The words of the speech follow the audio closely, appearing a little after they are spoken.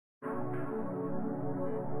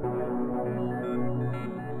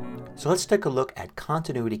So let's take a look at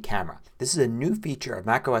Continuity Camera. This is a new feature of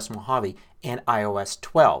macOS Mojave and iOS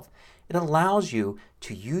 12. It allows you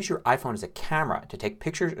to use your iPhone as a camera to take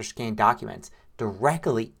pictures or scan documents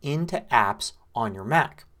directly into apps on your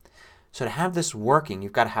Mac. So to have this working,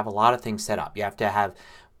 you've got to have a lot of things set up. You have to have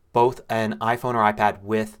both an iPhone or iPad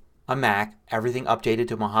with a Mac, everything updated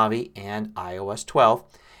to Mojave and iOS 12.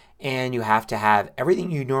 And you have to have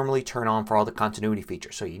everything you normally turn on for all the continuity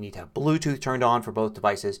features. So you need to have Bluetooth turned on for both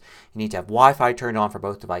devices. You need to have Wi-Fi turned on for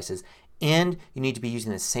both devices. And you need to be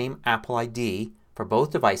using the same Apple ID for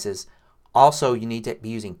both devices. Also, you need to be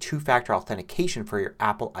using two-factor authentication for your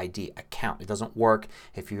Apple ID account. It doesn't work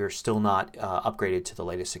if you're still not upgraded to the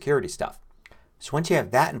latest security stuff. So once you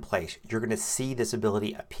have that in place, you're going to see this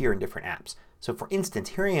ability appear in different apps. So for instance,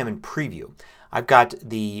 here I am in Preview. I've got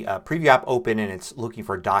the Preview app open and it's looking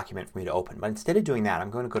for a document for me to open. But instead of doing that,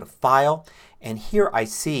 I'm going to go to File, and here I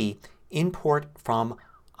see Import from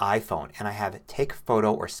iPhone, and I have Take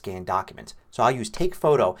Photo or Scan Documents. So I'll use Take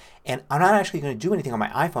Photo, and I'm not actually going to do anything on my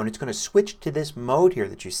iPhone. It's going to switch to this mode here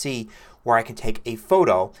that you see where I can take a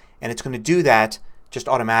photo, and it's going to do that just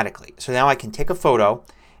automatically. So now I can take a photo,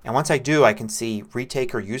 and once I do I can see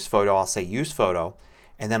Retake or Use Photo. I'll say Use Photo,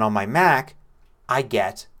 and then on my Mac I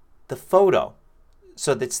get the photo.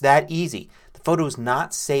 So it's that easy. The photo is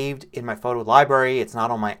not saved in my photo library. It's not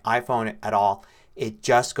on my iPhone at all. It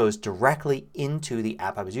just goes directly into the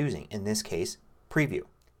app I was using, in this case Preview.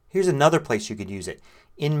 Here's another place you could use it.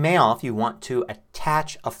 In Mail, if you want to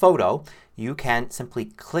attach a photo, you can simply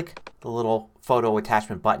click the little photo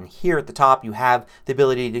attachment button here at the top. You have the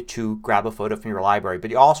ability to grab a photo from your library,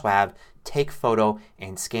 but you also have Take Photo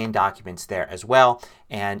and Scan Documents there as well,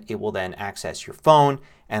 and it will then access your phone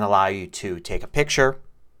and allow you to take a picture,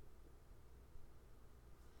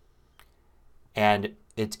 and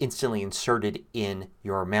it's instantly inserted in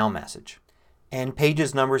your mail message. And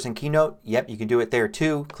Pages, Numbers, and Keynote, yep, you can do it there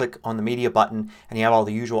too. Click on the Media button and you have all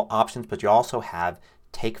the usual options, but you also have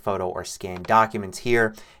Take Photo or Scan Documents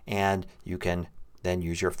here, and you can then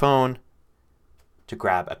use your phone to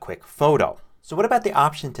grab a quick photo. So what about the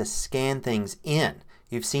option to scan things in?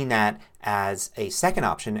 You've seen that as a second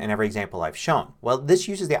option in every example I've shown. Well, this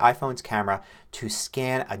uses the iPhone's camera to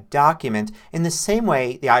scan a document in the same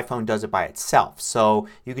way the iPhone does it by itself. So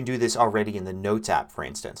you can do this already in the Notes app, for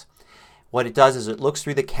instance. What it does is it looks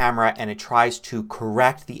through the camera and it tries to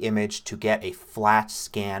correct the image to get a flat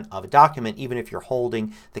scan of a document even if you're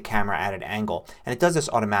holding the camera at an angle. And it does this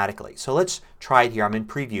automatically. So let's try it here. I'm in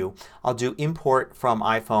Preview. I'll do Import from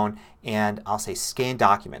iPhone and I'll say Scan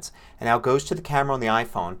Documents. And now it goes to the camera on the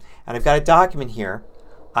iPhone, and I've got a document here.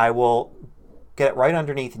 I will get it right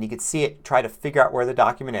underneath and you can see it try to figure out where the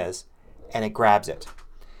document is, and it grabs it.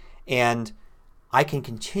 And I can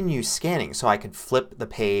continue scanning, so I can flip the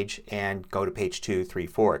page and go to page 2, 3,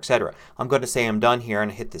 4, etc. I'm going to say I'm done here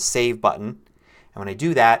and hit the Save button. And when I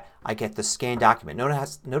do that, I get the scanned document.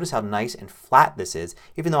 Notice how nice and flat this is,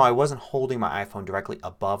 even though I wasn't holding my iPhone directly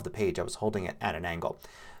above the page. I was holding it at an angle.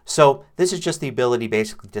 So this is just the ability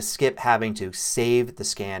basically to skip having to save the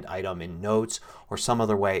scanned item in Notes or some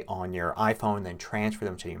other way on your iPhone and then transfer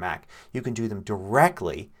them to your Mac. You can do them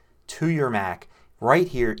directly to your Mac right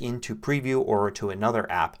here into Preview or to another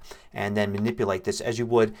app, and then manipulate this as you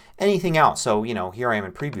would anything else. So here I am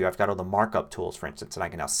in Preview. I've got all the markup tools, for instance, and I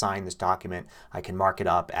can now sign this document. I can mark it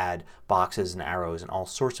up, add boxes and arrows and all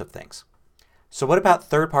sorts of things. So what about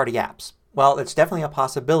third-party apps? Well, it's definitely a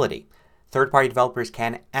possibility. Third-party developers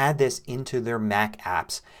can add this into their Mac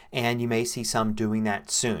apps, and you may see some doing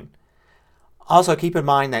that soon. Also keep in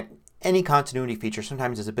mind that any continuity feature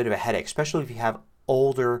sometimes is a bit of a headache, especially if you have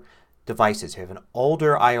older devices. If you have an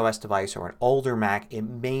older iOS device or an older Mac, it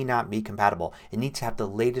may not be compatible. It needs to have the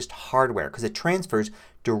latest hardware because it transfers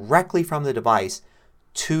directly from the device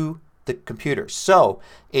to the computer. So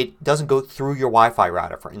it doesn't go through your Wi-Fi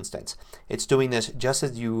router, for instance. It's doing this just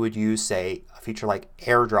as you would use, say, a feature like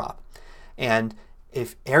AirDrop. And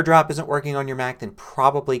if AirDrop isn't working on your Mac, then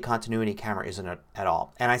probably Continuity Camera isn't at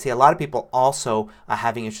all. And I see a lot of people also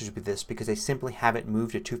having issues with this because they simply haven't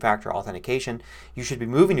moved to two-factor authentication. You should be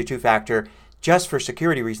moving to two-factor just for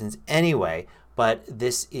security reasons anyway, but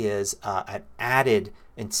this is an added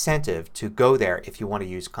incentive to go there if you want to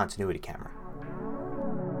use Continuity Camera.